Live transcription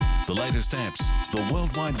the latest apps, the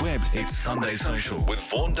World Wide Web. It's Sunday Social with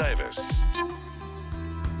Vaughan Davis.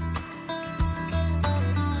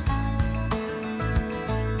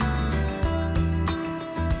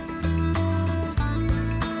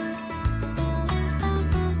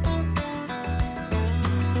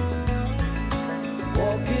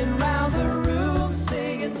 Walking round the room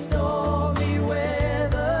singing stormy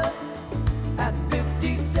weather at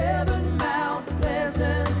 57 Mount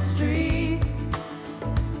Pleasant Street.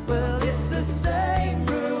 Well, it's the same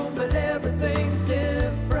room, but everything's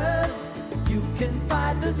different. You can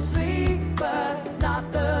fight the sleep, but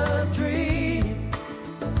not the dream.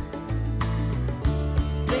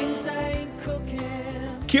 Things ain't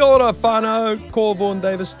cooking. Kia ora whānau, ko Vaughan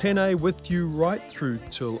Davis tēnei with you right through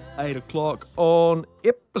till 8 o'clock on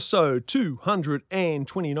episode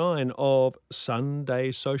 229 of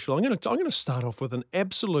Sunday Social. I'm going to start off with an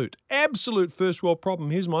absolute first world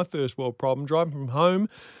problem. Here's my first world problem. Driving from home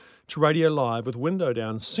to Radio Live with window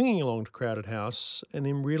down, singing along to Crowded House, and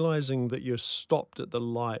then realising that you're stopped at the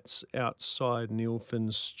lights outside Neil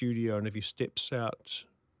Finn's studio, and if he steps out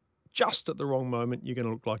just at the wrong moment, you're going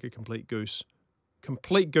to look like a complete goose.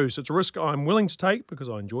 Complete goose. It's a risk I'm willing to take because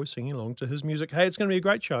I enjoy singing along to his music. Hey, it's going to be a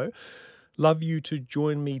great show. Love you to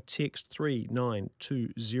join me. Text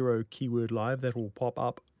 3920 keyword live. That will pop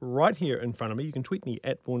up right here in front of me. You can tweet me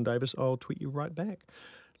at Vaughan Davis. I'll tweet you right back.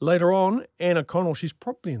 Later on, Anna Connell, she's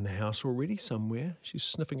probably in the house already somewhere. She's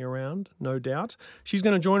sniffing around, no doubt. She's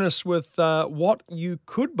going to join us with what you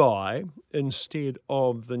could buy instead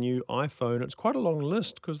of the new iPhone. It's quite a long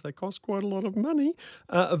list because they cost quite a lot of money.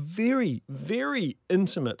 A very, very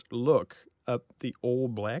intimate look at the All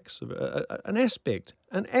Blacks, an aspect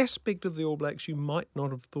of the All Blacks you might not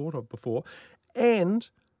have thought of before, and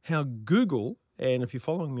how Google, and if you're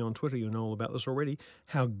following me on Twitter, you'll know all about this already,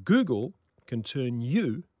 how Google can turn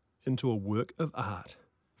you into a work of art.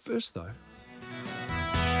 First, though,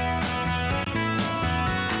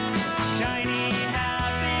 Shiny,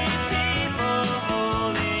 happy people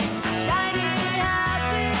holding. Shiny,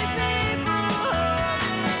 happy people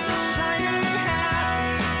holding. Shiny,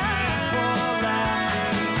 happy people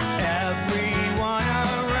laughing. Everyone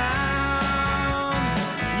around,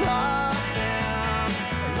 love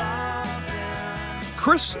them.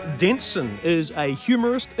 Chris Denson is a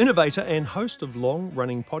humorist, innovator, and host of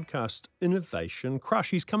long-running podcast Innovation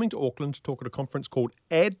Crush. He's coming to Auckland to talk at a conference called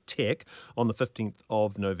AdTech on the 15th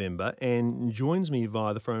of November and joins me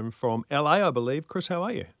via the phone from LA, I believe. Chris, how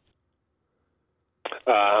are you?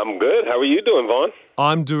 I'm good. How are you doing, Vaughan?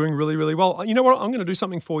 I'm doing really, really well. You know what? I'm going to do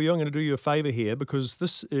something for you. I'm going to do you a favour here because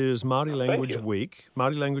this is Māori Language Week.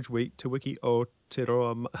 Māori Language Week, Te Wiki o Te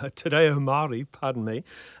Reo Māori, pardon me.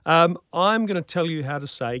 I'm going to tell you how to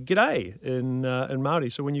say g'day in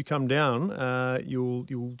Māori. So when you come down,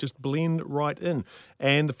 you'll just blend right in.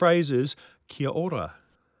 And the phrase is kia ora.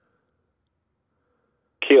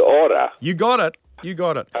 Kia ora. You got it. You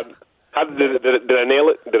got it. How did I nail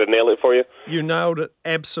it? Did I nail it for you? You nailed it.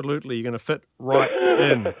 Absolutely. You're going to fit right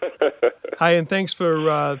in. Hey, and thanks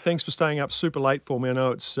for staying up super late for me. I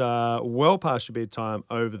know it's well past your bedtime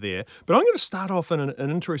over there. But I'm going to start off in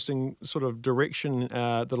an interesting sort of direction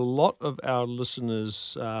that a lot of our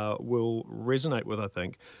listeners will resonate with, I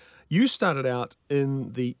think. You started out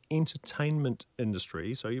in the entertainment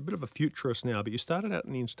industry, so you're a bit of a futurist now, but you started out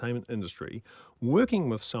in the entertainment industry working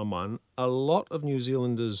with someone a lot of New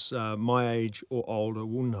Zealanders my age or older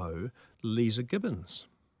will know, Leeza Gibbons.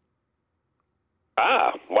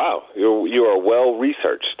 Ah, wow. You are well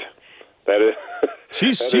researched. That is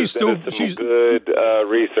She's still good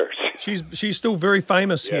research. She's still very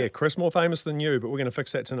famous here, Chris, more famous than you, but we're going to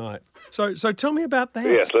fix that tonight. So tell me about that.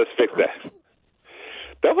 Yes, let's fix that.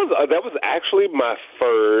 That was actually my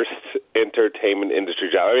first entertainment industry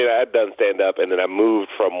job. I mean, I had done stand-up, and then I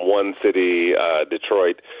moved from one city,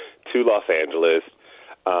 Detroit, to Los Angeles,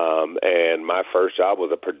 and my first job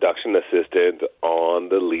was a production assistant on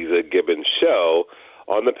the Leeza Gibbons show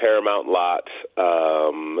on the Paramount lot,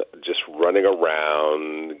 just running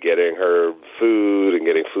around, getting her food and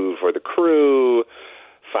getting food for the crew,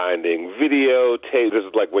 finding videotapes. This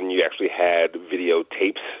is like when you actually had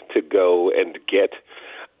videotapes to go and get.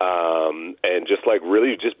 And just like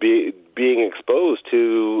really just being exposed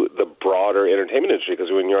to the broader entertainment industry,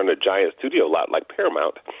 because when you're on a giant studio lot like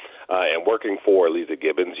Paramount and working for Leeza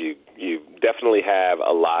Gibbons, you definitely have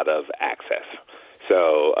a lot of access.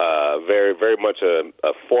 So very, very much a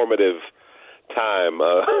formative time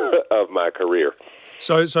of my career.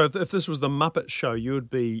 So if this was the Muppet Show, you would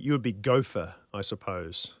be Gopher, I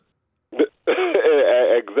suppose.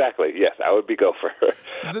 Exactly. Yes, I would be Gopher.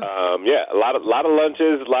 A lot of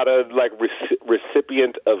lunches, a lot of like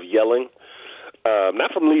recipient of yelling.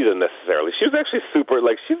 Not from Lisa necessarily. She was actually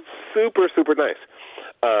she's super nice.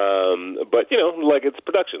 But it's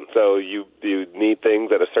production, so you need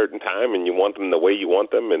things at a certain time, and you want them the way you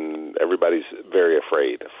want them, and everybody's very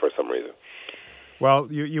afraid for some reason. Well,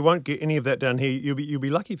 you won't get any of that down here. You'll be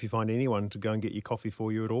lucky if you find anyone to go and get your coffee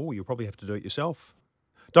for you at all. You'll probably have to do it yourself.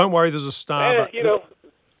 Don't worry, there's a Starbucks.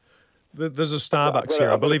 There's a Starbucks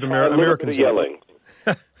here. I believe Americans yelling.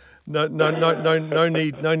 No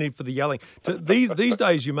need for the yelling. These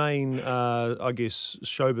days, your main, I guess,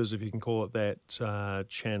 showbiz, if you can call it that,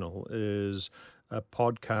 channel is a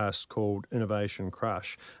podcast called Innovation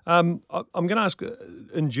Crush. I'm going to ask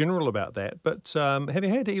in general about that, but have you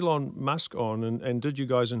had Elon Musk on, and did you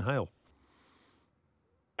guys inhale?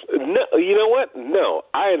 No, you know what? No,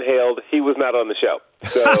 I inhaled. He was not on the show,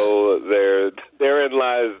 so therein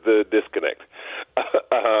lies the disconnect.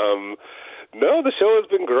 No, the show has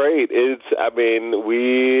been great.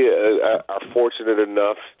 We are fortunate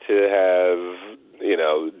enough to have,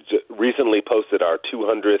 recently posted our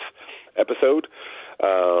 200th episode.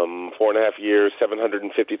 4.5 years,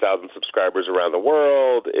 750,000 subscribers around the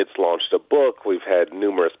world. It's launched a book. We've had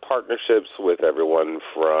numerous partnerships with everyone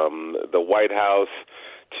from the White House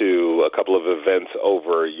to a couple of events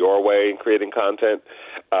over your way in creating content.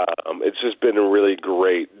 It's just been a really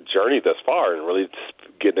great journey thus far, and really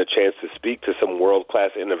getting a chance to speak to some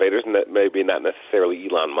world-class innovators, and that maybe not necessarily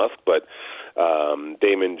Elon Musk, but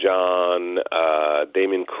Damon John,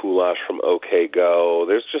 Damien Kulash from OKGo.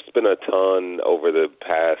 There's just been a ton over the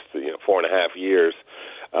past 4.5 years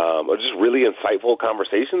of just really insightful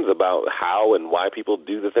conversations about how and why people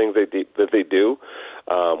do the things that they do,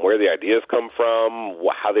 where the ideas come from,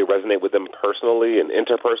 how they resonate with them personally and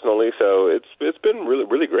interpersonally. So it's been really,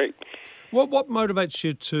 really great. What motivates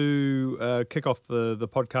you to kick off the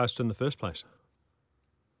podcast in the first place?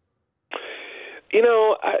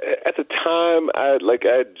 At the time, I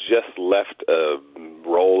had just left a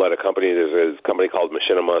role at a company. There's a company called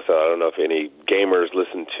Machinima, so I don't know if any gamers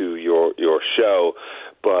listen to your show,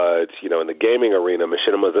 but, in the gaming arena,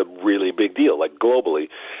 Machinima is a really big deal, globally.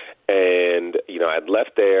 And, I'd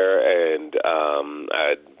left there, and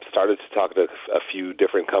I'd started to talk to a few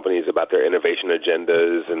different companies about their innovation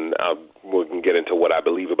agendas, and we can get into what I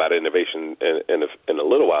believe about innovation in a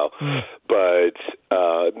little while. But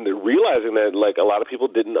realizing that, a lot of people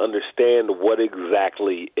didn't understand what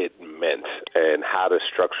exactly it meant and how to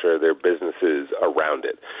structure their businesses around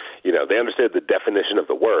it. They understood the definition of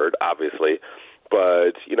the word, obviously,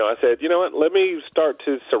 but, I said, what, let me start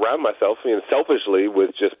to surround myself, selfishly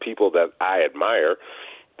with just people that I admire,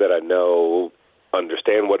 that I know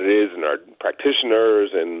understand what it is and are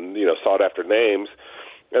practitioners and, sought-after names.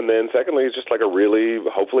 And then secondly, it's just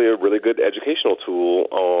hopefully a really good educational tool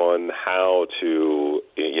on how to,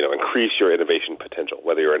 increase your innovation potential,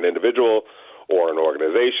 whether you're an individual or an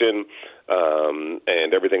organization,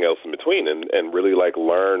 and everything else in between, and really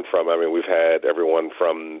learn from. We've had everyone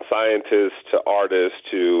from scientists to artists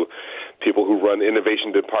to people who run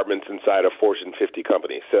innovation departments inside of Fortune 50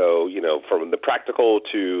 companies. So, from the practical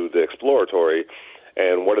to the exploratory,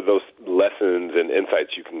 and what are those lessons and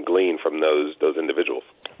insights you can glean from those individuals?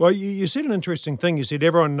 Well, you said an interesting thing. You said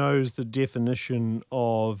everyone knows the definition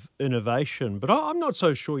of innovation, but I'm not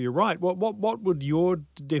so sure you're right. What would your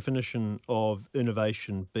definition of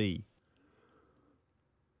innovation be?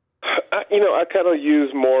 I kind of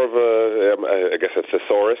use more of I guess a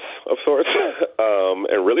thesaurus of sorts,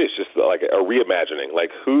 and really it's just a reimagining.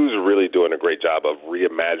 Who's really doing a great job of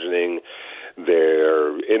reimagining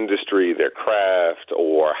their industry, their craft,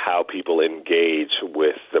 or how people engage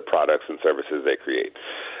with the products and services they create.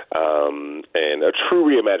 And a true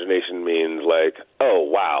reimagination means oh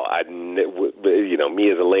wow,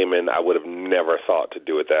 me as a layman, I would have never thought to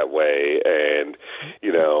do it that way. And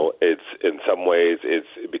it's in some ways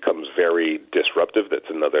it becomes very disruptive. That's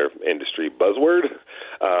another industry buzzword.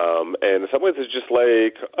 And in some ways it's just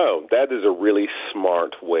oh, that is a really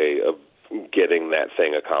smart way of getting that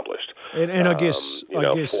thing accomplished. And I guess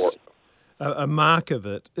a mark of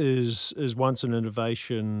it is once an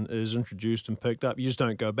innovation is introduced and picked up, you just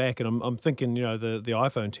don't go back. And I'm thinking, the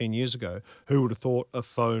iPhone 10 years ago, who would have thought a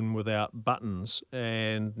phone without buttons?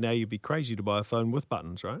 And now you'd be crazy to buy a phone with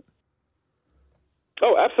buttons, right?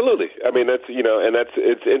 Oh, absolutely. That's,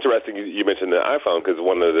 it's interesting you mentioned the iPhone, because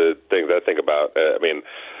one of the things I think about,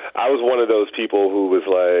 I was one of those people who was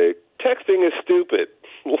texting is stupid.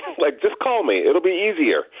 Just call me. It'll be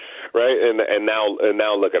easier, right? And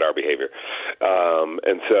now look at our behavior.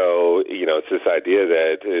 And so, it's this idea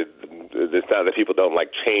that it's not that people don't like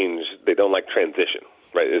change. They don't like transition.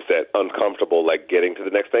 right? It's that uncomfortable, like getting to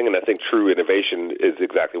the next thing. And I think true innovation is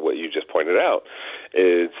exactly what you just pointed out.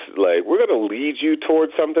 It's like we're going to lead you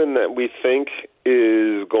towards something that we think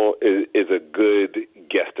is a good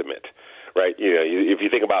guesstimate. Right, if you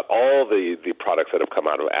think about all the products that have come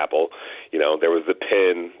out of Apple, there was the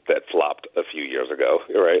pen that flopped a few years ago,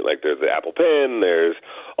 right? Like there's the Apple Pen, there's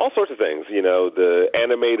all sorts of things. The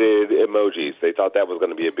animated emojis, they thought that was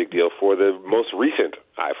going to be a big deal for the most recent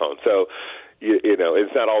iPhone. So,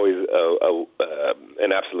 it's not always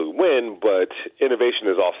an absolute win, but innovation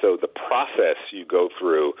is also the process you go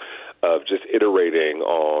through of just iterating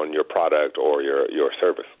on your product or your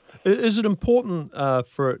service. Is it important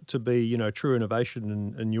for it to be, true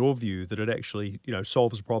innovation in your view, that it actually,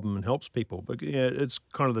 solves a problem and helps people? But it's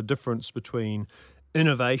kind of the difference between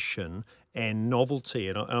innovation and novelty.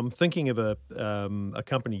 And I'm thinking of a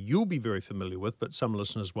company you'll be very familiar with, but some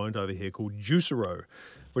listeners won't over here, called Juicero,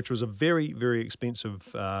 which was a very, very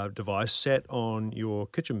expensive device sat on your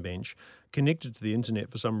kitchen bench, connected to the internet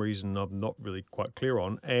for some reason I'm not really quite clear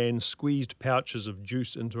on, and squeezed pouches of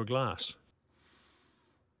juice into a glass.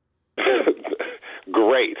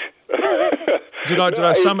 Great. Did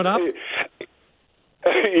I sum it up?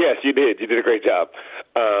 Yes, you did. You did a great job.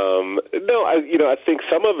 I think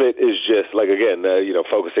some of it is just like, again,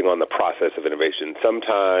 focusing on the process of innovation.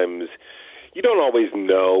 Sometimes you don't always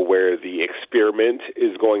know where the experiment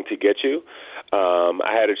is going to get you.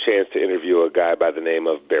 I had a chance to interview a guy by the name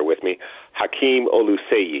of, bear with me, Hakeem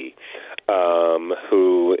Oluseyi,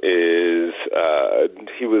 who is,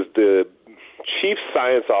 he was the chief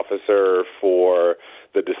science officer for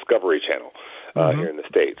the Discovery Channel here in the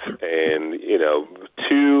States. And,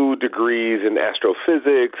 2 degrees in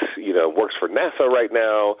astrophysics, works for NASA right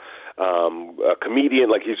now, a comedian,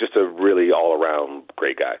 like he's just a really all-around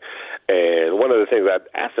great guy. And one of the things I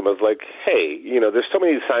asked him, I was like, hey, there's so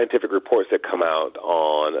many scientific reports that come out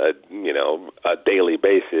on a daily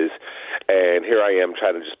basis, and here I am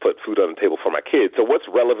trying to just put food on the table for my kids. So what's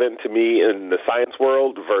relevant to me in the science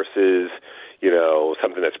world versus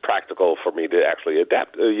something that's practical for me to actually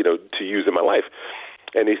adapt, to use in my life?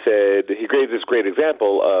 And he said, he gave this great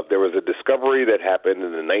example of there was a discovery that happened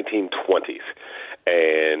in the 1920s,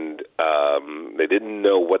 and they didn't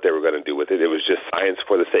know what they were going to do with it. It was just science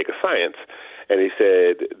for the sake of science. And he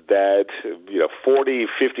said that, 40,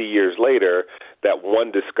 50 years later, that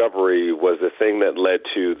one discovery was the thing that led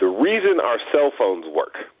to the reason our cell phones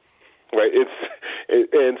work. Right,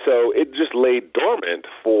 and so it just lay dormant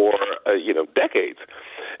for decades,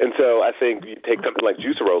 and so I think you take something like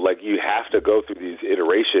Juicero, like you have to go through these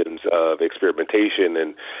iterations of experimentation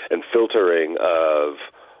and filtering of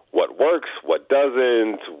what works, what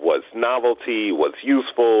doesn't, what's novelty, what's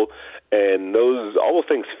useful, and all those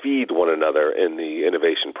things feed one another in the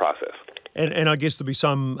innovation process. And I guess there'll be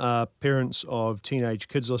some parents of teenage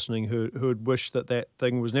kids listening who would wish that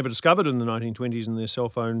thing was never discovered in the 1920s and their cell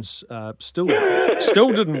phones still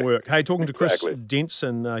didn't work. Hey, talking to Chris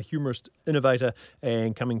Denson, humorist, innovator,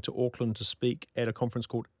 and coming to Auckland to speak at a conference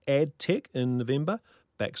called AdTech in November.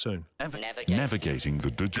 Back soon. Navigating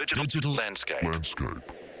the digital landscape.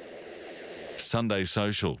 Sunday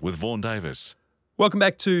Social with Vaughan Davis. Welcome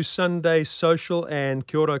back to Sunday Social, and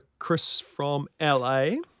kia ora, Chris from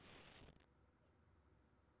LA.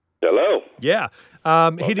 Hello. Yeah.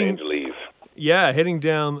 Heading Angeles.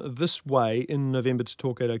 down this way in November to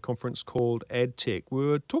talk at a conference called AdTech. We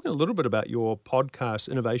were talking a little bit about your podcast,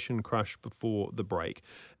 Innovation Crush, before the break,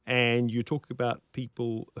 and you talk about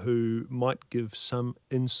people who might give some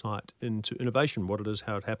insight into innovation, what it is,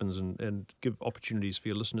 how it happens, and give opportunities for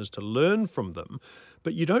your listeners to learn from them.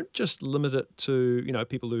 But you don't just limit it to,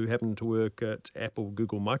 people who happen to work at Apple,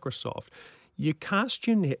 Google, Microsoft. You cast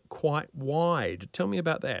your net quite wide. Tell me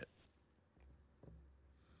about that.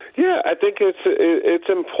 Yeah, I think it's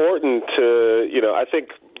important to, I think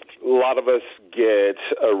a lot of us get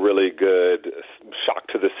a really good shock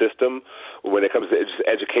to the system when it comes to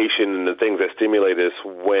education and the things that stimulate us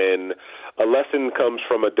when a lesson comes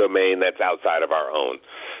from a domain that's outside of our own.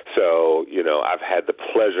 So, I've had the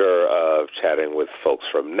pleasure of chatting with folks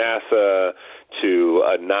from NASA to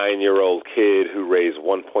a 9-year-old kid who raised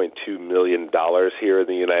 $1.2 million here in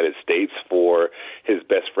the United States for his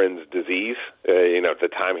best friend's disease. At the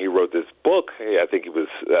time he wrote this book, I think he was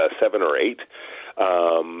 7 or 8.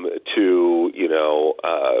 To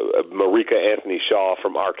Marika Anthony Shaw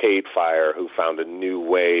from Arcade Fire, who found a new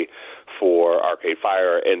way for Arcade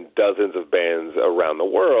Fire and dozens of bands around the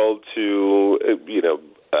world to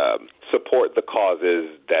support the causes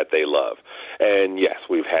that they love. And yes,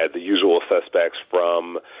 we've had the usual suspects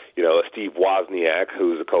from Steve Wozniak,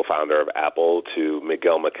 who's a co-founder of Apple, to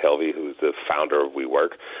Miguel McKelvey, who's the founder of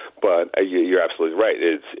WeWork. But you're absolutely right.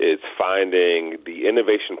 It's finding the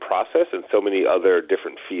innovation process in so many other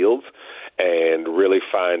different fields, and really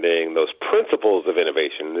finding those principles of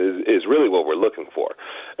innovation is really what we're looking for.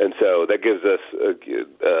 And so that gives us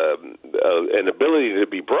an ability to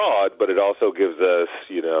be broad, but it also gives us,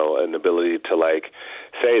 an ability to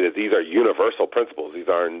say that these are universal principles. These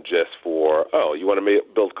aren't just for, you want to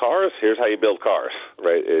build cars? Here's how you build cars,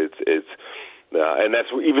 right? And that's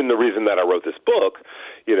even the reason that I wrote this book,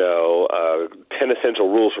 10 Essential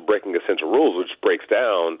Rules for Breaking Essential Rules, which breaks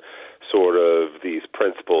down sort of these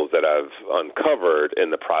principles that I've uncovered in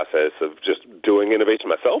the process of just doing innovation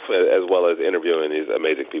myself, as well as interviewing these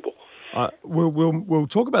amazing people. We'll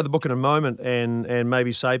talk about the book in a moment, and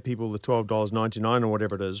maybe save people the $12.99 or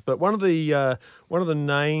whatever it is. But one of the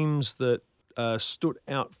names that stood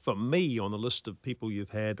out for me on the list of people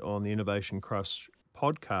you've had on the Innovation Crush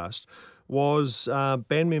podcast was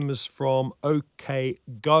band members from OK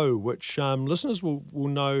Go, which listeners will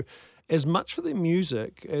know as much for their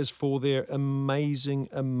music as for their amazing,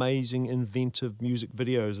 inventive music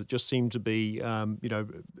videos that just seem to be,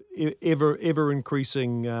 ever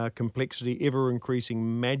increasing complexity, ever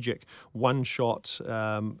increasing magic, one shot,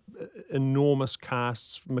 enormous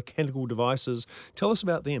casts, mechanical devices. Tell us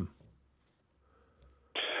about them.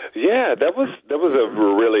 Yeah, that was a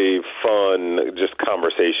really fun just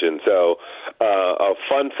conversation. So, a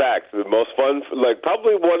fun fact,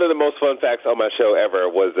 probably one of the most fun facts on my show ever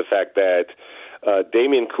was the fact that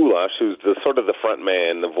Damian Kulash, who's the front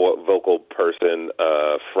man, the vocal person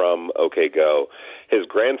from OK Go, his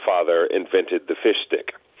grandfather invented the fish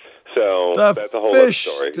stick. So that's a whole other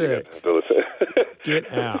story. Stick. You have to listen.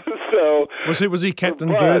 Get out. So was he Captain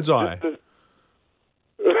Birdseye?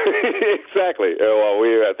 Exactly. Well,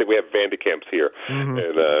 I think we have Vanderkamps here in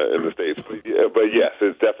the States. But yes,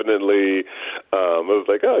 it's definitely. It was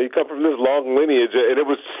like, you come from this long lineage, and it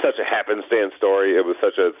was such a happenstance story. It was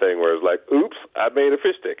such a thing where it was like, oops, I made a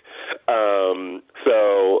fish stick. No,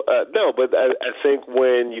 but I think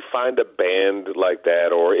when you find a band like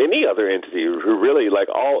that, or any other entity who really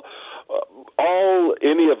all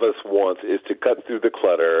any of us wants is to cut through the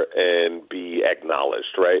clutter and be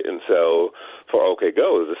acknowledged, right? And so for OK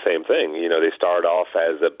Go, it's the same thing. They start off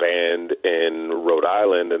as a band in Rhode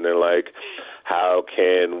Island, and they're like, how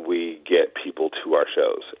can we get people to our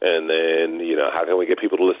shows? And then, how can we get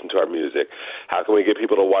people to listen to our music? How can we get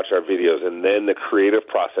people to watch our videos? And then the creative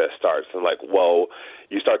process starts. And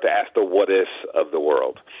you start to ask the what ifs of the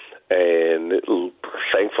world. And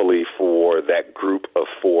thankfully for that group of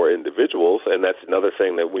 4 individuals, and that's another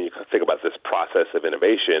thing that when you think about this process of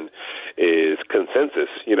innovation is consensus.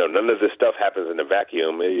 None of this stuff happens in a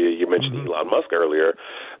vacuum. You mentioned Elon Musk earlier,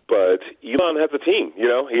 but Elon has a team.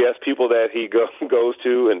 He has people that he goes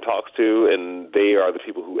to and talks to, and they are the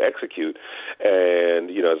people who execute. And,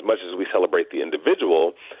 as much as we celebrate the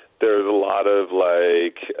individual, there's a lot of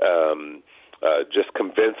just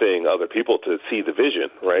convincing other people to see the vision,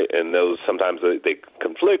 right? And those sometimes they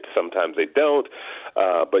conflict, sometimes they don't,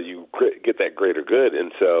 but you get that greater good.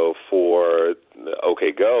 And so for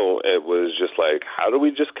OK Go, it was just like, how do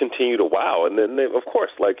we just continue to wow? And then, of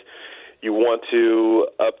course, you want to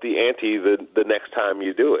up the ante the next time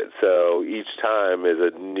you do it. So each time is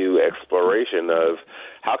a new exploration of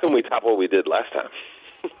how can we top what we did last time.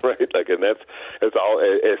 Right, and it's all.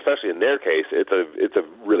 Especially in their case, it's a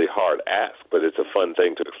really hard ask, but it's a fun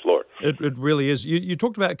thing to explore. It really is. You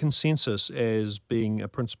talked about consensus as being a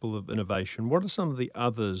principle of innovation. What are some of the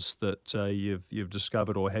others that you've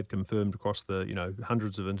discovered or had confirmed across the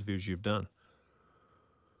hundreds of interviews you've done?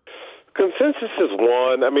 Consensus is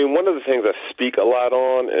one. One of the things I speak a lot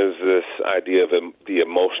on is this idea of the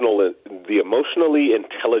emotionally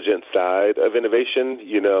intelligent side of innovation.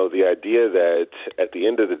 The idea that at the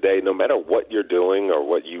end of the day, no matter what you're doing or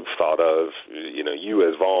what you've thought of, you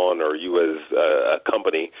as Vaughn or you as a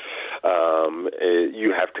company,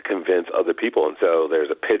 you have to convince other people. And so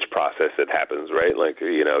there's a pitch process that happens, right?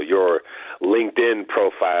 Your LinkedIn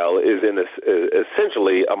profile is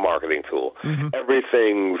essentially a marketing tool.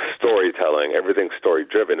 Everything's storytelling, everything's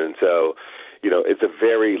story-driven. And so, it's a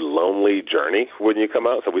very lonely journey when you come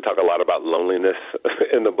out. So we talk a lot about loneliness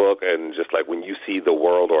in the book, and just when you see the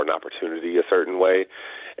world or an opportunity a certain way,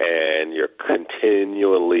 and you're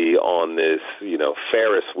continually on this,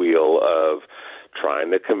 Ferris wheel of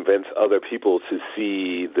trying to convince other people to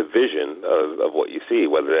see the vision of what you see,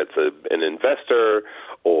 whether that's an investor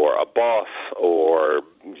or a boss or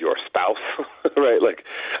your spouse, right? Like,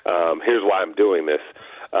 here's why I'm doing this.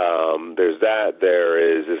 There's that. There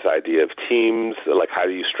is this idea of teams, like how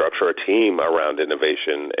do you structure a team around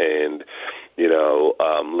innovation and,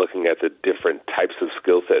 looking at the different types of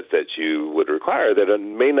skill sets that you would require that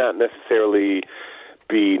may not necessarily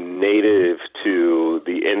be native to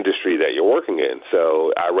the industry that you're working in.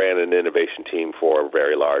 So I ran an innovation team for a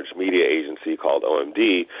very large media agency called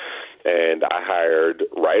OMD, and I hired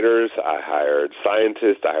writers, I hired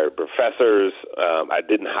scientists, I hired professors. I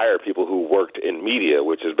didn't hire people who worked in media,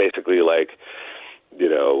 which is basically like,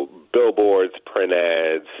 billboards, print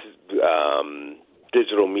ads,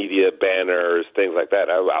 digital media banners, things like that.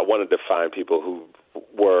 I wanted to find people who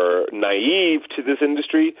were naive to this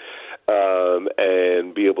industry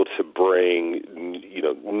and be able to bring,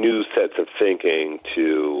 new sets of thinking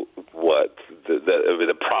to what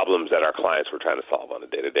the problems that our clients were trying to solve on a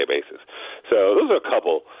day-to-day basis. So those are a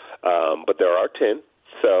couple, but there are 10.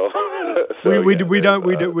 So, we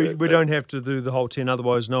don't have to do the whole 10.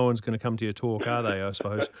 Otherwise, no one's going to come to your talk, are they? I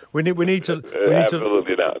suppose we need to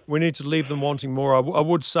absolutely not. We need to leave them wanting more. I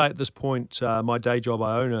would say at this point, my day job,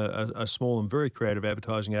 I own a small and very creative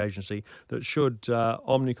advertising agency that should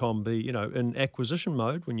Omnicom be in acquisition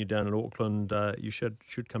mode. When you're down in Auckland, you should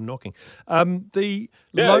come knocking. I'll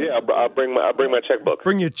bring my checkbook.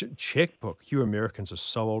 Bring your checkbook. You Americans are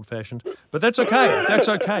so old fashioned, but that's okay. That's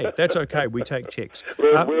okay. We take checks.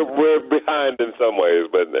 We're behind in some ways,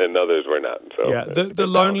 but in others we're not. So yeah, the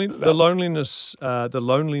loneliness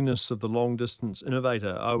of the long distance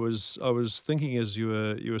innovator. I was thinking as you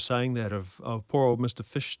were saying that of poor old Mr.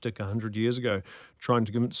 Fishstick 100 years ago, trying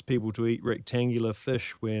to convince people to eat rectangular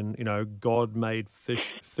fish when God made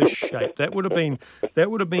fish shaped. That would have been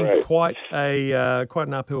right. quite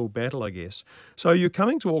an uphill battle, I guess. So you're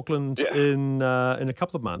coming to Auckland in a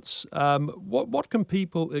couple of months. What can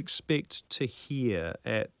people expect to hear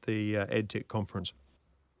at the EdTech conference?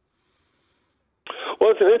 Well,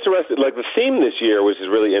 it's an interesting, the theme this year, which is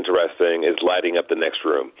really interesting, is lighting up the next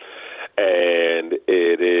room. And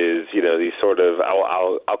it is, these sort of,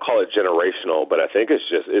 I'll call it generational, but I think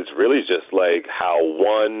it's really just like how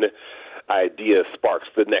one idea sparks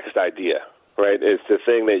the next idea, right? It's the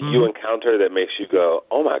thing that you encounter that makes you go,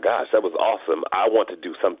 oh my gosh, that was awesome. I want to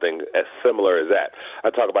do something as similar as that. I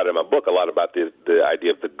talk about in my book a lot about the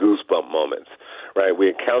idea of the goosebump moments, right? We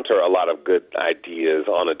encounter a lot of good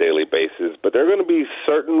ideas on a daily basis, but there are going to be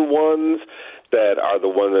certain ones that are the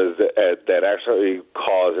ones that actually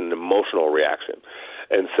cause an emotional reaction.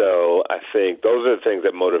 And so I think those are the things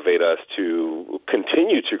that motivate us to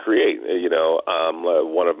continue to create.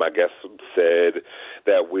 One of my guests said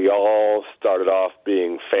that we all started off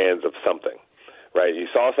being fans of something, right? You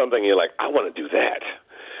saw something, you're like, I want to do that.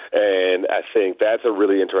 And I think that's a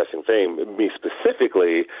really interesting thing. Me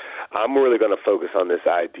specifically, I'm really going to focus on this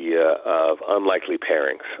idea of unlikely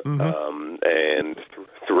pairings. And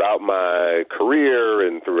throughout my career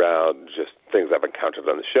and throughout just things I've encountered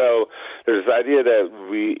on the show, there's this idea that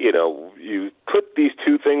you put these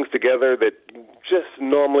two things together that just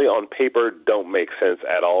normally on paper don't make sense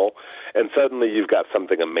at all, and suddenly you've got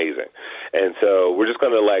something amazing. And so we're just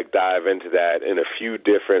going to dive into that in a few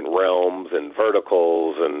different realms and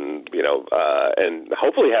verticals, and and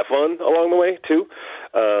hopefully have fun along the way too.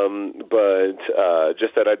 But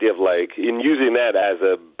just that idea of in using that as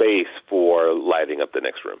a base for lighting up the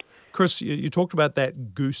next room. Chris, you talked about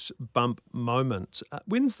that goosebump moment.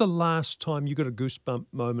 When's the last time you got a goosebump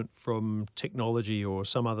moment from technology or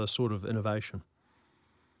some other sort of innovation?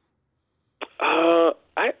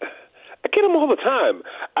 I get them all the time.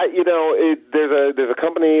 There's a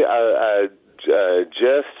company I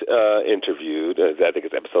just interviewed. I think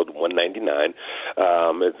it's episode 199.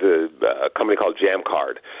 It's a company called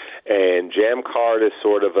Jamcard, and Jamcard is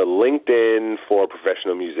sort of a LinkedIn for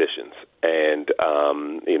professional musicians. And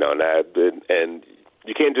and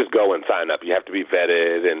you can't just go and sign up. You have to be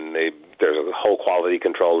vetted, and there's a whole quality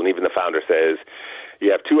control. And even the founder says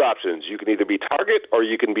you have two options: you can either be Target or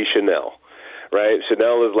you can be Chanel. Right?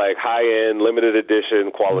 Chanel is high-end, limited edition,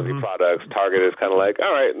 quality products. Target is kind of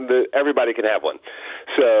all right, everybody can have one.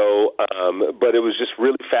 So, but it was just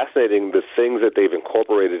really fascinating, the things that they've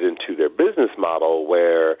incorporated into their business model,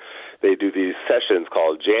 where they do these sessions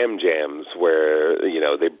called Jam Jams, where,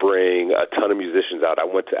 they bring a ton of musicians out. I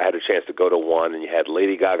had a chance to go to one, and you had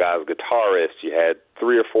Lady Gaga's guitarist, you had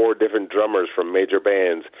 3 or 4 different drummers from major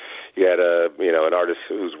bands. You had an artist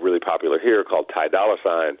who's really popular here called Ty Dolla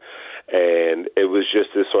 $ign. And it was just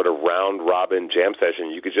this sort of round-robin jam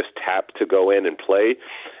session. You could just tap to go in and play,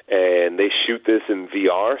 and they shoot this in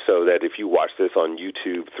VR so that if you watch this on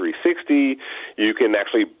YouTube 360, you can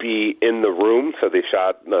actually be in the room. So they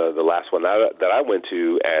shot the last one that I went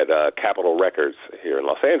to at Capitol Records here in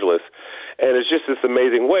Los Angeles, and it's just this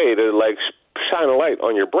amazing way to shine a light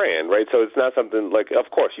on your brand, right? So it's not something like,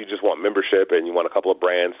 of course, you just want membership and you want a couple of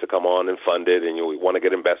brands to come on and fund it and you want to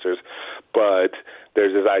get investors, but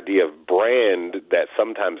there's this idea of brand that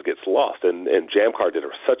sometimes gets lost, and Jamcar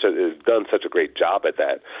has done such a great job at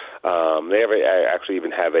that. They actually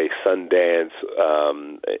even have a Sundance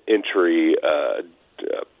entry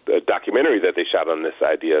a documentary that they shot on this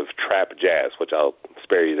idea of trap jazz, which I'll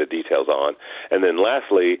spare you the details on. And then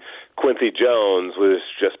lastly, Quincy Jones was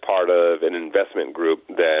just part of an investment group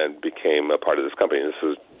that became a part of this company. This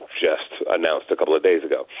was just announced a couple of days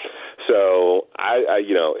ago. So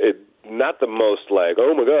not the most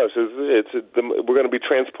oh my gosh, we're going to be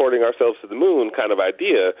transporting ourselves to the moon kind of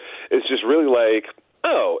idea. It's just really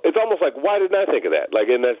it's almost like, why didn't I think of that?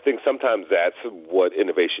 And I think sometimes that's what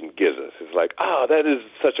innovation gives us. It's that is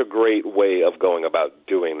such a great way of going about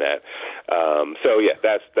doing that.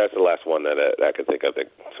 That's the last one that I could think of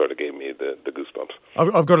that sort of gave me the goosebumps.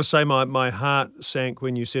 I've got to say my heart sank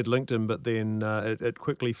when you said LinkedIn, but then it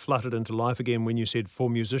quickly fluttered into life again when you said for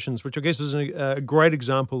musicians, which I guess is a great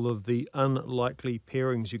example of the unlikely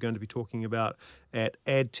pairings you're going to be talking about at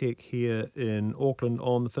AdTech here in Auckland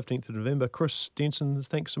on the 15th of November. Chris Denson,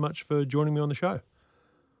 thanks so much for joining me on the show.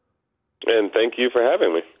 And thank you for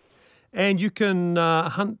having me. And you can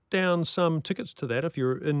hunt down some tickets to that if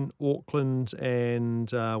you're in Auckland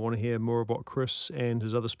and want to hear more of what Chris and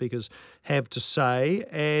his other speakers have to say.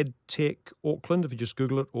 AdTech Auckland, if you just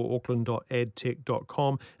Google it, or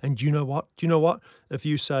auckland.adtech.com. And do you know what? If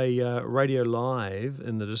you say Radio Live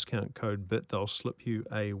in the discount code BIT, they'll slip you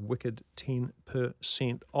a wicked 10%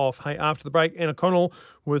 off. Hey, after the break, Anna Connell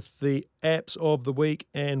with the apps of the week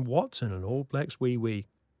and what's in an All Blacks wee.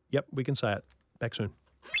 Yep, we can say it. Back soon.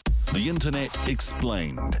 The Internet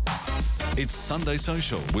explained. It's Sunday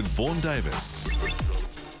Social with Vaughan Davis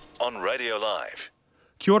on Radio Live.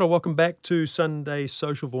 Kia ora, welcome back to Sunday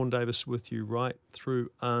Social. Vaughan Davis with you right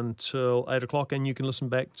through until 8 o'clock, and you can listen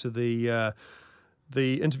back to the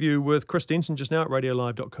interview with Chris Denson just now at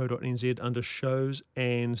radiolive.co.nz under shows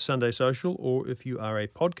and Sunday Social, or if you are a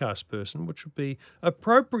podcast person, which would be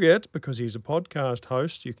appropriate because he's a podcast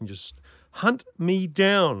host, you can just hunt me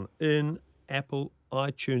down in Apple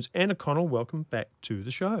iTunes. Anna Connell, welcome back to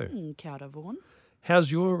the show. Kia ora, Vaughan. How's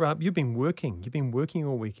your, you've been working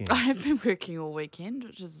all weekend. I have been working all weekend,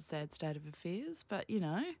 which is a sad state of affairs, but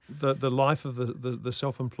The life of the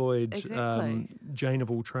self-employed Exactly. Jane of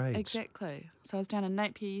all trades. Exactly. So I was down in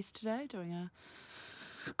Napier yesterday doing a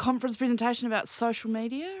conference presentation about social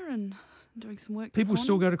media and doing some work. People this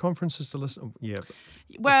still morning. go to conferences to listen. Yeah.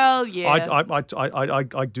 Well, yeah.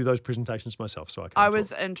 I do those presentations myself, so I can't I talk.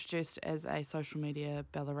 was introduced as a social media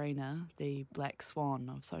ballerina, the black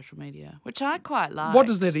swan of social media, which I quite like. What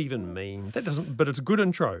does that even mean? That doesn't. But it's a good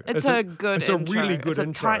intro. It's a good It's intro. a really good it's a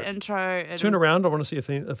intro. tight intro. and- Turn around. I want to see if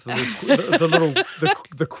the little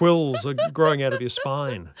the quills are growing out of your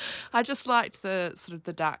spine. I just liked the sort of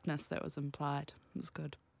the darkness that was implied. It was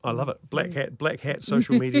good. I love it. Black hat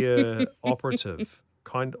social media operative.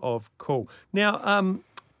 Kind of cool. Now,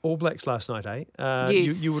 All Blacks last night, eh?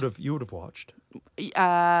 Yes. You would have watched.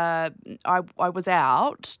 I was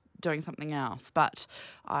out doing something else, but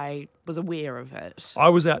I was aware of it. I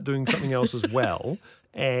was out doing something else as well,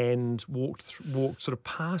 and walked sort of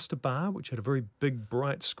past a bar which had a very big,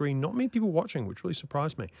 bright screen. Not many people watching, which really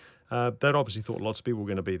surprised me. They'd obviously thought lots of people were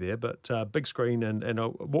going to be there, but big screen, and I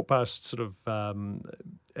walked past sort of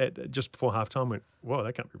at just before half-time, went, whoa,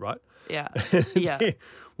 that can't be right. Yeah, yeah.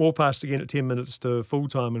 Walked past again at 10 minutes to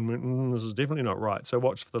full-time and went, this is definitely not right. So I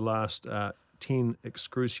watched for the last 10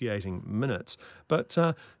 excruciating minutes. But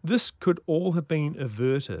this could all have been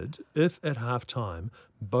averted if at half-time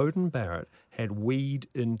Bowden Barrett had weed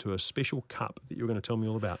into a special cup that you're going to tell me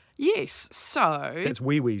all about. Yes, so That's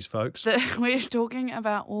wee-wees, folks. we're talking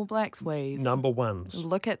about All Blacks wheeze. Number ones.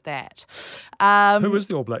 Look at that. Who is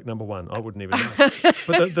the All Black number one? I wouldn't even know.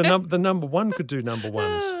 But the number one could do number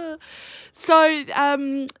ones. So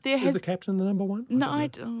there Is has the captain the number one? no, I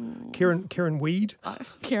don't know. don't. Kieran Weed?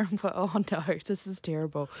 Karen, oh no, this is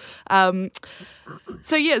terrible.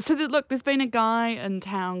 So look, there's been a guy in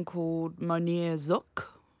town called Monir Zook.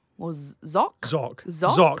 Or Zoc?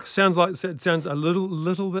 Zoc. Sounds a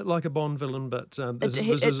little bit like a Bond villain, but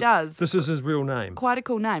It does. This is his real name. Quite a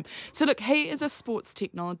cool name. So look, he is a sports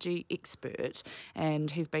technology expert,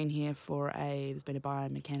 and he's been here there's been a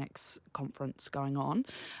biomechanics conference going on,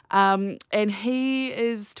 and he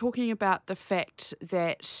is talking about the fact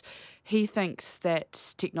that he thinks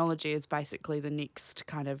that technology is basically the next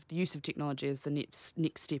kind of the use of technology is the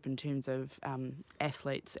next step in terms of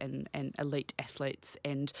athletes and elite athletes,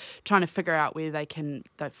 and trying to figure out where they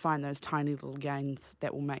find those tiny little gains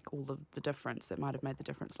that will make all the difference, that might have made the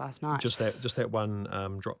difference last night. Just that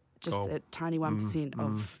one drop. Just goal. that tiny 1%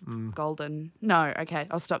 of golden. No, okay,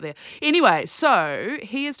 I'll stop there. Anyway, so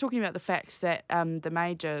he is talking about the fact that the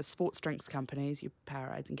major sports drinks companies, your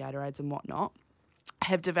Powerades and Gatorades and whatnot,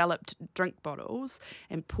 have developed drink bottles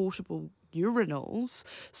and portable urinals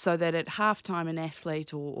so that at halftime an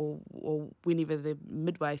athlete or whenever they're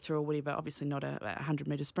midway through or whatever, obviously not a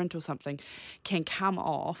 100-metre sprint or something, can come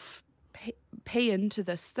off, pee into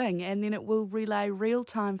this thing, and then it will relay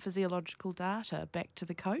real-time physiological data back to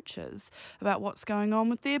the coaches about what's going on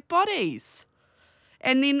with their bodies.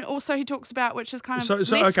 And then also he talks about, which is kind of less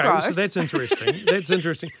gross. So that's interesting. That's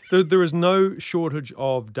interesting. There is no shortage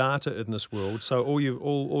of data in this world. So all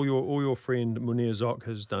your friend Munir Zoc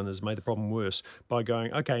has done is made the problem worse by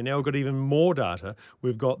going, okay, now we've got even more data.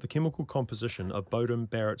 We've got the chemical composition of Beauden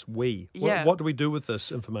Barrett's wee. Yeah. What do we do with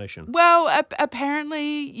this information? Well,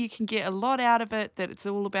 apparently you can get a lot out of it, that it's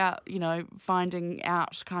all about, finding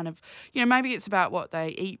out kind of, maybe it's about what they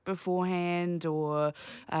eat beforehand, or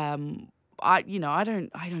I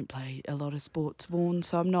don't play a lot of sports, Vaughan,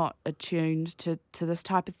 so I'm not attuned to this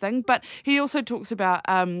type of thing. But he also talks about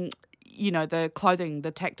the clothing, the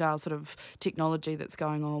tactile sort of technology that's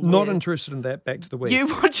going on. Not interested in that. Back to the wee. You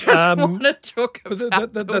just want to talk But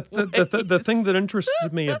about the thing that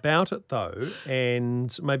interested me about it, though,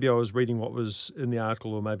 and maybe I was reading what was in the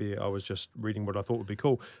article, or maybe I was just reading what I thought would be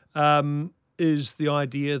cool, is the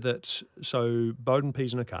idea that, so Beauden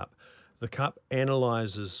pees in a cup. The cup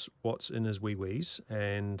analyses what's in his wee-wees,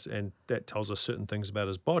 and that tells us certain things about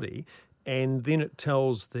his body. And then it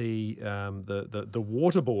tells the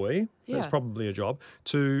water boy, that's probably a job,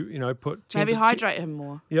 to put maybe hydrate him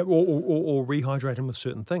more. Yeah, or rehydrate him with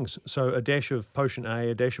certain things. So a dash of potion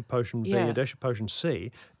A, a dash of potion B, a dash of potion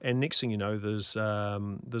C, and next thing you know, there's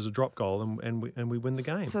a drop goal, and we win the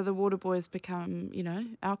game. So the water boys become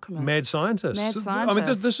alchemists, Mad scientists. I mean,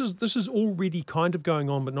 this is already kind of going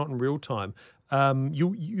on, but not in real time.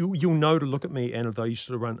 You'll know to look at me, Anna, though I used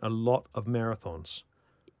to run a lot of marathons.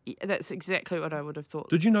 That's exactly what I would have thought.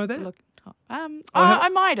 Did you know that? I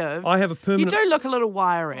might have. I have a permanent. You do look a little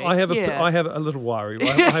wiry. I have a little wiry.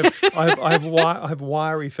 I have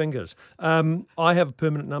wiry fingers. I have a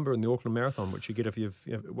permanent number in the Auckland Marathon, which you get after you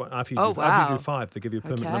do 5, they give you a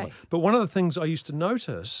permanent number. But one of the things I used to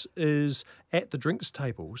notice is at the drinks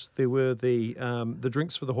tables there were the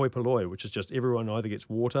drinks for the hoi polloi, which is just everyone either gets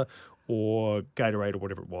water or Gatorade or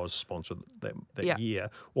whatever it was sponsored that year,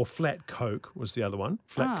 or Flat Coke was the other one.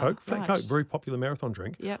 Flat Coke, very popular marathon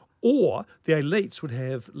drink. Yep. Or the elites would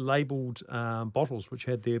have labelled bottles which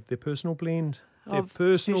had their personal blend, of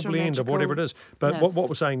whatever it is. But what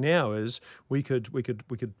we're saying now is we could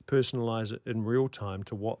personalise it in real time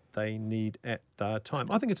to what they need at the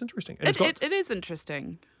time. I think it's interesting. And it is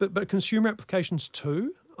interesting. But consumer applications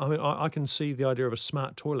too. I mean, I can see the idea of a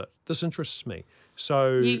smart toilet. This interests me.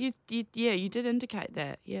 So you did indicate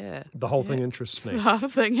that. Yeah, the whole thing interests me. The whole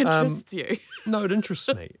thing interests you. No, it interests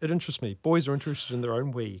me. It interests me. Boys are interested in their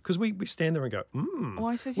own wee because we stand there and go, Well,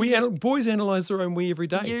 I suppose boys analyse their own wee every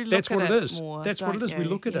day. That's what it is. That's what it is. You? We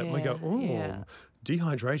look at it and we go,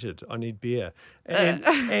 dehydrated. I need beer.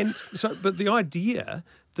 And but the idea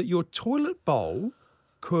that your toilet bowl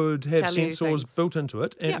could have sensors built into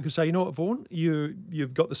it, and it could say, you know what, Vaughan,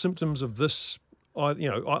 you've got the symptoms of this.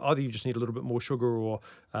 Either you just need a little bit more sugar or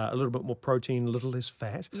a little bit more protein, a little less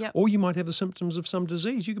fat, or you might have the symptoms of some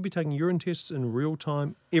disease. You could be taking urine tests in real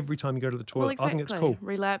time every time you go to the toilet. Well, exactly. I think it's cool.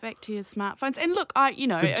 Relay it back to your smartphones. And look,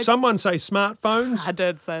 Did someone say smartphones? I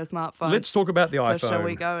did say a smartphone. Let's talk about the iPhone. So shall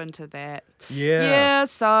we go into that? Yeah. Yeah,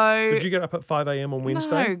 so... Did you get up at 5 a.m. on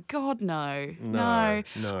Wednesday? No, God, no. No.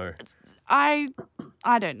 I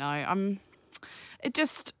don't know.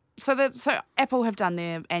 So Apple have done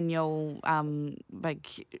their annual big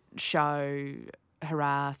show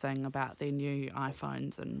hurrah thing about their new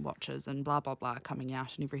iPhones and watches and blah, blah, blah coming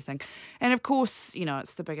out and everything. And of course,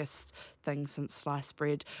 it's the biggest thing since sliced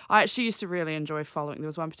bread. I actually used to really enjoy following. There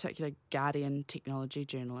was one particular Guardian technology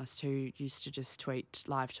journalist who used to just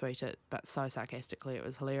live tweet it, but so sarcastically it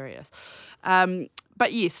was hilarious.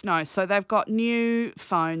 But yes, no, so they've got new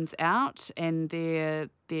phones out and they're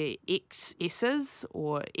XSs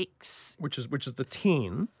or X, which is the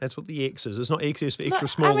 10. That's what the X is. It's not XS for extra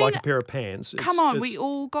small, like a pair of pants. We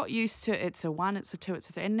all got used to it's a 1, it's a 2, it's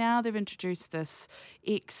a 3, and now they've introduced this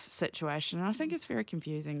X situation, and I think it's very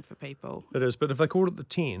confusing for people. It is, but if they called it the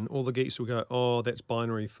 10, all the geeks will go, oh, that's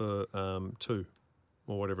binary for 2.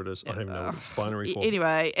 or whatever it is. I don't even know what it's binary for.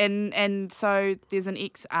 Anyway, and so there's an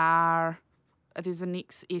XR. There's an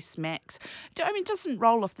XS Max. It doesn't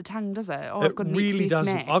roll off the tongue, does it? Oh, I've got an really XS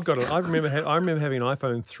doesn't. Max. I've got it. I remember having an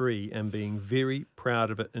iPhone 3 and being very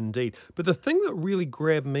proud of it indeed. But the thing that really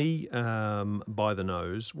grabbed me by the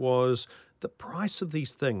nose was the price of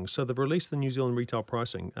these things. So they've released the New Zealand retail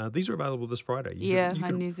pricing. These are available this Friday.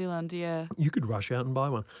 in New Zealand, yeah. You could rush out and buy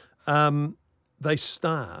one. They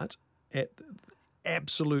start at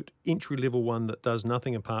absolute entry level one that does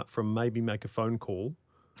nothing apart from maybe make a phone call.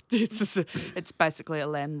 It's basically a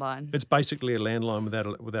landline. It's basically a landline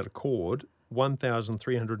without a cord.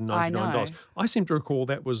 $1,399. I seem to recall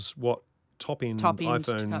that was what top end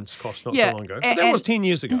iPhones cost not so long ago. But that was 10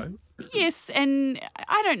 years ago. Yes, and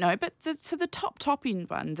I don't know, but the top end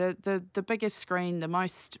one, the biggest screen, the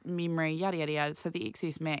most memory, yada yada yada. So the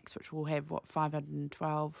XS Max, which will have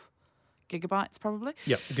 512 gigabytes probably.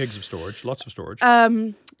 Yeah, gigs of storage, lots of storage.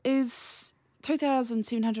 Is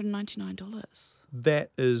 $2,799.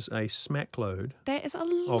 That is a smack load. That is a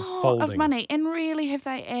lot folding. of money. And really, have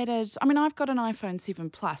they added... I mean, I've got an iPhone 7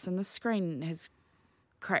 Plus, and the screen has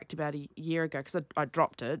cracked about a year ago because I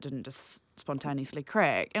dropped it, didn't just spontaneously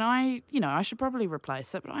crack. And I should probably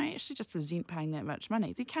replace it, but I actually just resent paying that much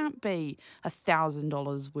money. There can't be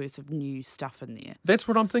 $1,000 worth of new stuff in there. That's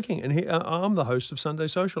what I'm thinking. And I'm the host of Sunday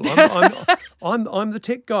Social. I'm the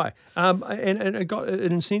tech guy. And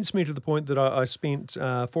it incensed me to the point that I spent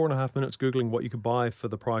 4.5 minutes Googling what you could buy for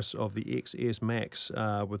the price of the XS Max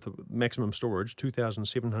with the maximum storage,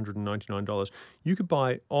 $2,799. You could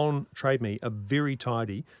buy on Trade Me a very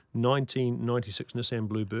tidy 1996 Nissan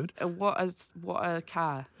Bluebird. What a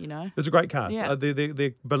car, you know? It's a great car. Yeah.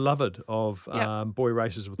 They're beloved of boy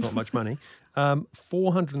racers with not much money.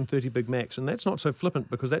 430 Big Macs, and that's not so flippant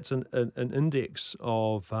because that's an index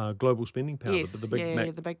of global spending power. Yes, the Big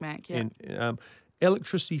Mac. the Big Mac, yeah. And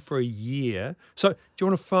electricity for a year. So, do you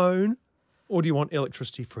want a phone or do you want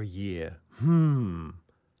electricity for a year?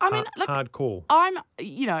 I mean, look, hard call.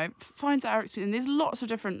 Phones are expensive. There's lots of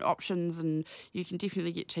different options and you can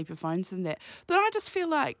definitely get cheaper phones than that. But I just feel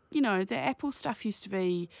like, the Apple stuff used to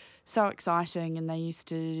be so exciting and they used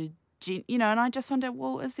to, and I just wonder,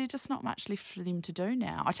 well, is there just not much left for them to do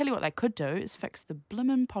now? I tell you what they could do is fix the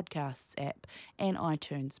Blimmin' Podcasts app and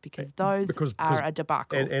iTunes because those are a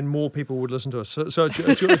debacle. And more people would listen to us. So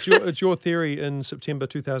it's your theory in September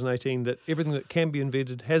 2018 that everything that can be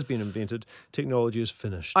invented has been invented. Technology is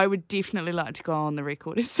finished. I would definitely like to go on the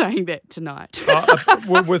record as saying that tonight.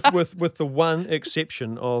 with the one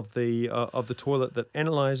exception of the toilet that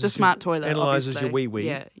analyzes the smart toilet, analyzes obviously. your wee.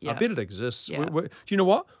 Yeah. I bet it exists. Yeah. Do you know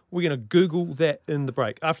what? We're going to Google that in the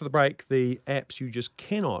break. After the break, the apps you just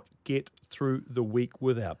cannot get through the week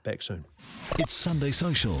without. Back soon. It's Sunday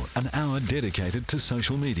Social, an hour dedicated to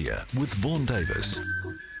social media with Vaughan Davis.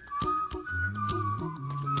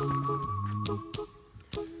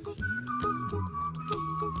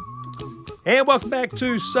 And welcome back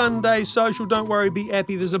to Sunday Social. Don't worry, be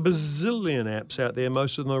happy. There's a bazillion apps out there.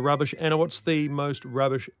 Most of them are rubbish. Anna, what's the most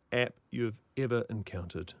rubbish app you've ever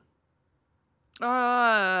encountered?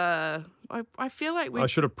 I feel like I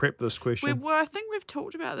should have prepped this question. I think we've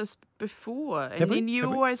talked about this before, and Have we? then you Have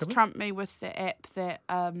we? always Have we? trump me with the app that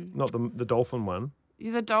Not the dolphin one.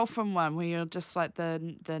 the dolphin one, where you're just like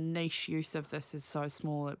the niche use of this is so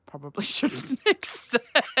small it probably shouldn't exist.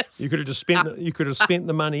 You could have just spent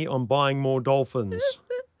the money on buying more dolphins.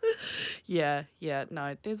 Yeah,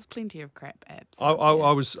 no, there's plenty of crap apps.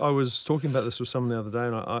 I was talking about this with someone the other day,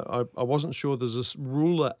 and I wasn't sure there's this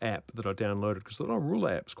ruler app that I downloaded because I thought, ruler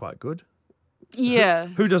app's quite good. Yeah.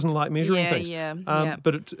 Who doesn't like measuring things? Yeah.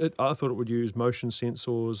 But I thought it would use motion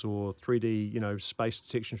sensors or 3D, space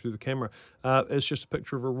detection through the camera. It's just a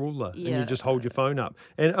picture of a ruler, and you just hold your phone up.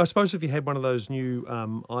 And I suppose if you had one of those new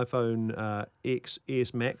iPhone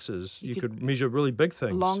XS Maxes, you could measure really big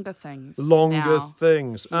things. Longer things.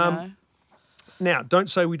 Things. You know? Now, don't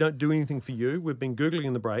say we don't do anything for you. We've been Googling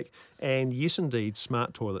in the break, and yes, indeed,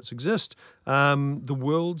 smart toilets exist. The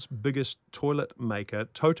world's biggest toilet maker,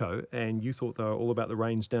 Toto, and you thought they were all about the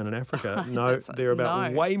rains down in Africa. No, they're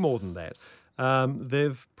about way more than that.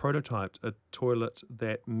 They've prototyped a toilet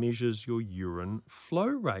that measures your urine flow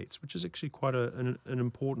rates, which is actually quite an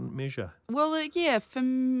important measure. Well, for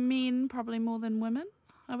men probably more than women,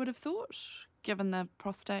 I would have thought, given the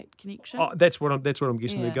prostate connection. Oh, that's what I'm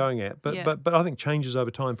guessing they're Yeah. going at. But I think changes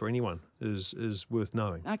over time for anyone is worth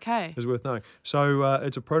knowing. Okay. Is worth knowing. So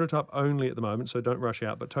it's a prototype only at the moment, so don't rush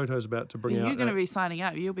out. But Toto's about to bring out. You're going to be signing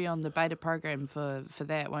up. You'll be on the beta program for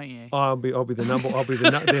that, won't you? I'll be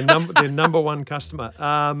their number one customer.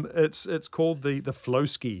 It's called the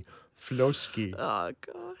Flowski. Flowski. Oh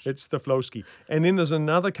gosh. It's the Flowski. And then there's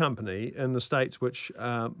another company in the States which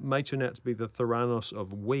may turn out to be the Theranos of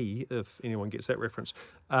Wii, if anyone gets that reference,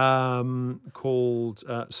 called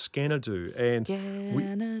Scanadu. And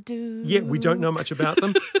we don't know much about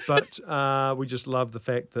them, but we just love the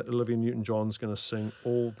fact that Olivia Newton-John's going to sing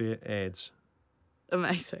all their ads.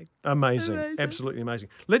 Amazing. Amazing. Absolutely amazing.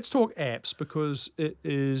 Let's talk apps because it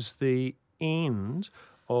is the end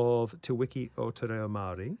of Te Wiki o Te Reo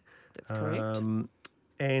Māori. That's correct.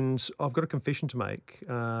 And I've got a confession to make.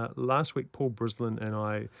 Last week, Paul Brislin and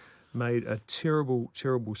I made a terrible,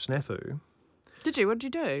 terrible snafu. Did you? What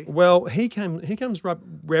did you do? Well, he comes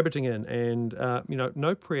rabbiting in, and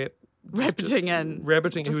no prep. Rabbiting in.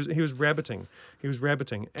 Rabbiting. He was rabbiting. He was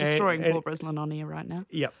rabbiting. Destroying Paul Brislin on here right now.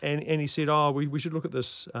 Yeah, and he said, we should look at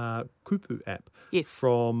this Kupu app Yes.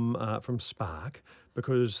 from Spark,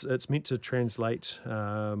 because it's meant to translate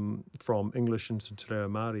from English into Te Reo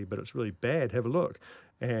Māori, but it's really bad. Have a look.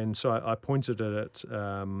 And so I pointed it at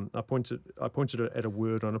I pointed it at a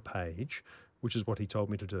word on a page, which is what he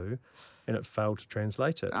told me to do, and it failed to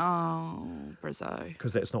translate it. Oh, Brizzo.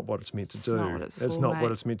 Because that's not what it's meant to It's do. not what it's It's for, not what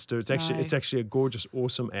mate. it's meant to do. It's No. actually a gorgeous,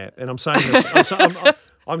 awesome app. And I'm saying this.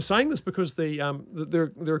 I'm saying this because there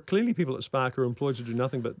are clearly people at Spark who are employed to do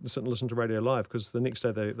nothing but sit and listen to Radio Live. Because the next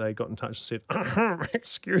day they got in touch and said,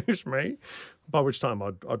 "Excuse me," by which time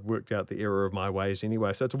I'd worked out the error of my ways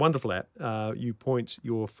anyway. So it's a wonderful app. You point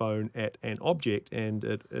your phone at an object, and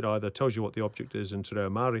it either tells you what the object is in Te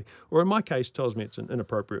Reo Māori, or in my case, tells me it's an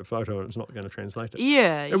inappropriate photo and it's not going to translate it.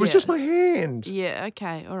 Yeah. It was just my hand. Yeah.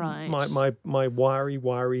 Okay. All right. My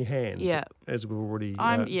wiry hand. Yeah. As we've already.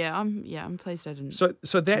 I'm pleased I didn't. So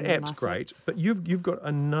that Turn it app's nicely. great, but you've got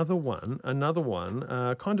another one,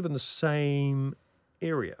 kind of in the same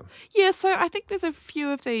area. Yeah, so I think there's a few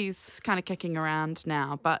of these kind of kicking around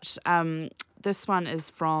now, but this one is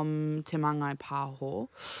from Te Mangai Pāho.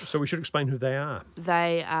 So we should explain who they are.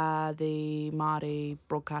 They are the Māori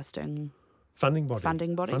Broadcasting Funding body.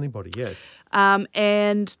 Funding body. Yeah.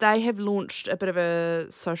 and they have launched a bit of a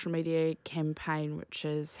social media campaign, which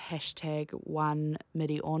is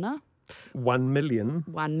 #1Miliona. 1 million.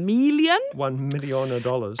 1 million. $1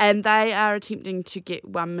 million. And they are attempting to get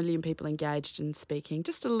 1 million people engaged in speaking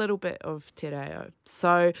just a little bit of Te Reo.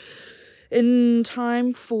 So in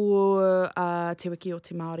time for Te Wiki o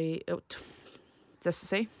Te Māori...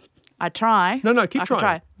 see? I try. No, keep I can trying.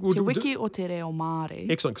 try. We'll Te do- Wiki o Te Reo Māori.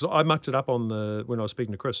 Excellent, because I mucked it up when I was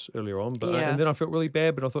speaking to Chris earlier on, but Yeah. and then I felt really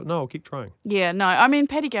bad, but I thought, no, I'll keep trying. Yeah, no, I mean,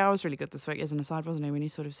 Paddy Gower was really good this week as an aside, wasn't he, when he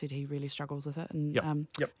sort of said he really struggles with it and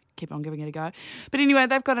Yep. keep on giving it a go. But anyway,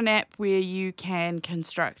 they've got an app where you can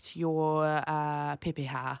construct your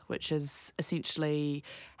pepeha, which is essentially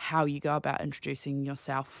how you go about introducing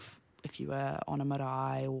yourself if you were on a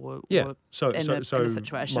marae or So in a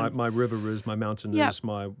situation. My river is, my mountain Yep. is,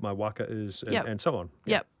 my waka is, and, Yep. and so on.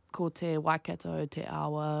 Yep, ko te Waikato, te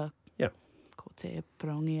awa, Yeah. ko te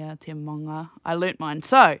Pirongia, te Monga. I learnt mine.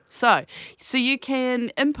 So you can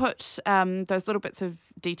input those little bits of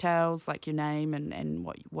details like your name and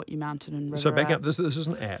what your mountain and river So back are. up. This is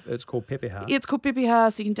an app. It's called Pepeha. It's called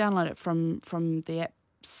Pepeha, so you can download it from the app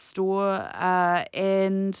store,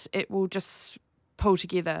 and it will just pull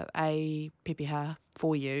together a pepeha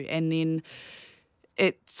for you, and then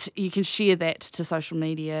you can share that to social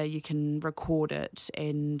media. You can record it,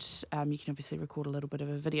 and you can obviously record a little bit of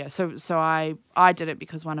a video. So I did it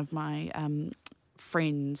because one of my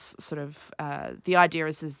friends sort of the idea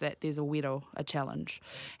is that there's a challenge,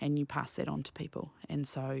 and you pass that on to people, and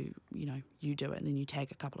so you do it, and then you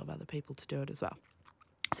tag a couple of other people to do it as well.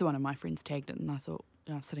 So one of my friends tagged it, and I thought,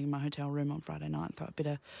 I was sitting in my hotel room on Friday night and thought I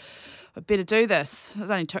better do this. It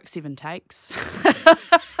only took 7 takes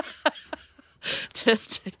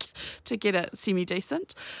to get it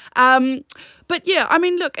semi-decent. But yeah, I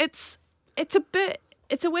mean, look, it's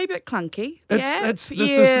a wee bit clunky. This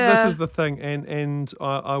is the thing, and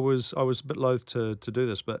I was a bit loath to do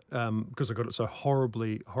this, but because I got it so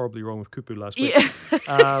horribly wrong with Kupu last week.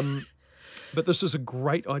 Yeah. But this is a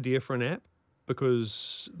great idea for an app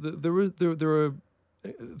because there are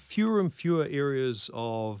fewer and fewer areas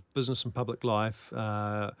of business and public life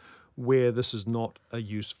where this is not a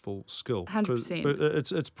useful skill. 100%. But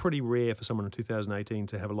it's pretty rare for someone in 2018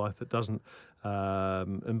 to have a life that doesn't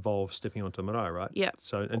involve stepping onto a marae, right? Yep.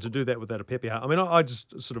 So, and to do that without a pepeha, I mean, I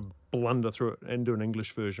just sort of blunder through it and do an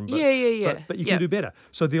English version. But, Yeah. But you can do better.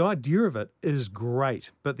 So the idea of it is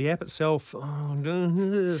great, but the app itself, I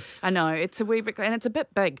know, it's a wee bit, and it's a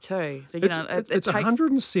bit big too. it's takes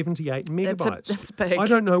 178 megabytes. it's big. I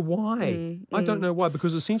don't know why. I don't know why,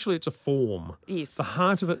 because essentially it's a form. Yes. The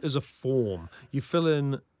heart of it is a form. You fill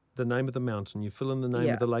in the name of the mountain, you fill in the name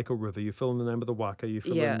Yeah. of the lake or river, you fill in the name of the waka, you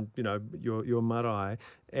fill Yeah. in, your marae,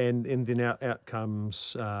 and then out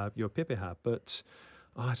comes your pepeha. But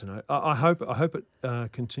I don't know. I hope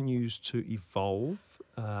it continues to evolve.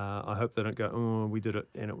 I hope they don't go, oh, we did it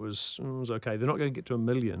and it was okay. They're not going to get to 1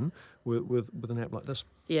 million with an app like this.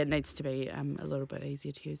 Yeah, it needs to be a little bit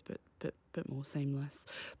easier to use, but more seamless.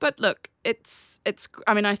 But look, it's.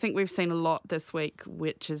 I mean, I think we've seen a lot this week,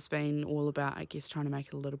 which has been all about, I guess, trying to make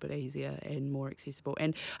it a little bit easier and more accessible,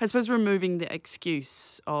 and I suppose removing the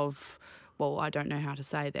excuse of, well, I don't know how to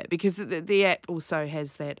say that, because the app also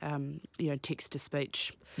has that text to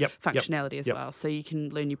speech functionality as well, so you can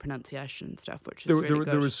learn your pronunciation and stuff, which is really good.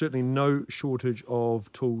 There is certainly no shortage of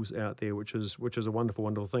tools out there, which is a wonderful,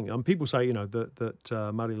 wonderful thing. People say that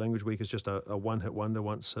Māori Language Week is just a one-hit wonder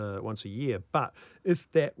once a year, but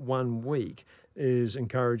if that 1 week is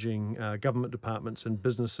encouraging government departments and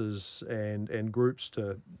businesses and groups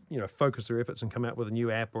to focus their efforts and come out with a new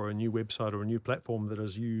app or a new website or a new platform that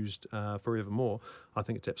is used forevermore, I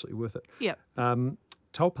think it's absolutely worth it. Yeah.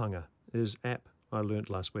 Taupanga is app I learnt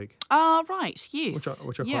last week. Ah, right. Yes.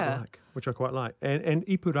 Which I quite like. And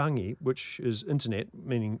ipurangi, which is internet,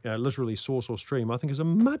 meaning literally source or stream, I think is a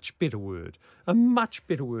much better word. A much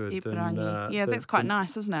better word Ipurangi. than... That's quite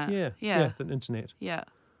nice, isn't it? Yeah, than internet. Yeah.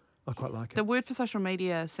 I quite like it. The word for social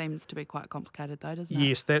media seems to be quite complicated, though, doesn't it?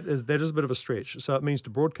 Yes, that is a bit of a stretch. So it means to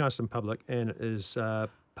broadcast in public, and it is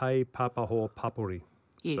pei papaho papuri.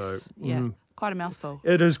 Yes. So, Quite a mouthful.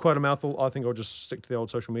 It is quite a mouthful. I think I'll just stick to the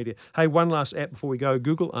old social media. Hey, one last app before we go.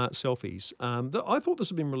 Google Art Selfies. I thought this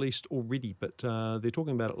had been released already, but they're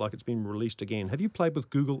talking about it like it's been released again. Have you played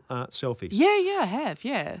with Google Art Selfies? Yeah, I have.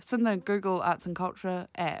 Yeah, it's in the Google Arts and Culture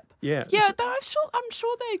app. Yeah. Yeah, though I'm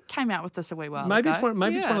sure they came out with this a wee while Maybe ago. it's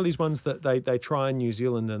one of these ones that they try in New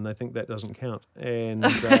Zealand and they think that doesn't count, and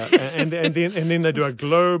then they do a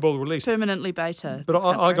global release. Permanently beta. But this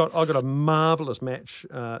I country. got a marvellous match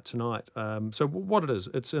tonight. So what it is,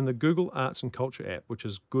 it's in the Google Arts and Culture app, which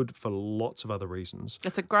is good for lots of other reasons.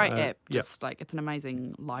 It's a great app. yeah. Just like it's an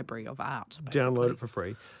amazing library of art. Basically. Download it for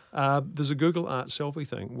free. There's a Google Art selfie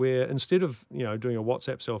thing where instead of doing a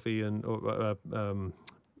WhatsApp selfie and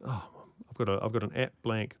I've got an app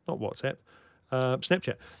blank, not WhatsApp.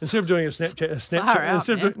 Snapchat. Instead of doing instead of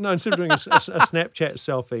doing a Snapchat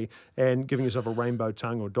selfie and giving yourself a rainbow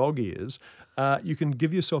tongue or dog ears, you can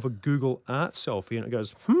give yourself a Google Art selfie, and it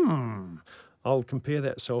goes, I'll compare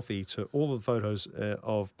that selfie to all the photos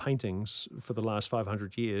of paintings for the last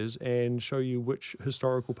 500 years and show you which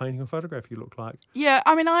historical painting or photograph you look like. Yeah,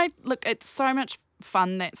 I mean, it's so much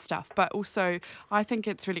fun, that stuff, but also I think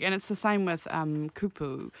it's really, and it's the same with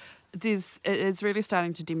Kupu. It is really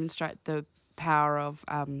starting to demonstrate the power of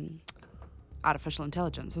artificial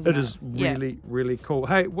intelligence, isn't it? It is really, really cool.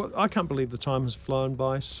 Hey, I can't believe the time has flown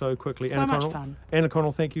by so quickly. So much fun. Anna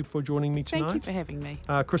Connell, thank you for joining me tonight. Thank you for having me.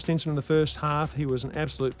 Chris Denson in the first half. He was an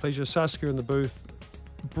absolute pleasure. Saskia in the booth.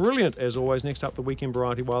 Brilliant as always. Next up, the Weekend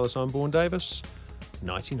Variety Wireless. I'm Vaughan Davis.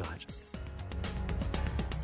 Nighty night.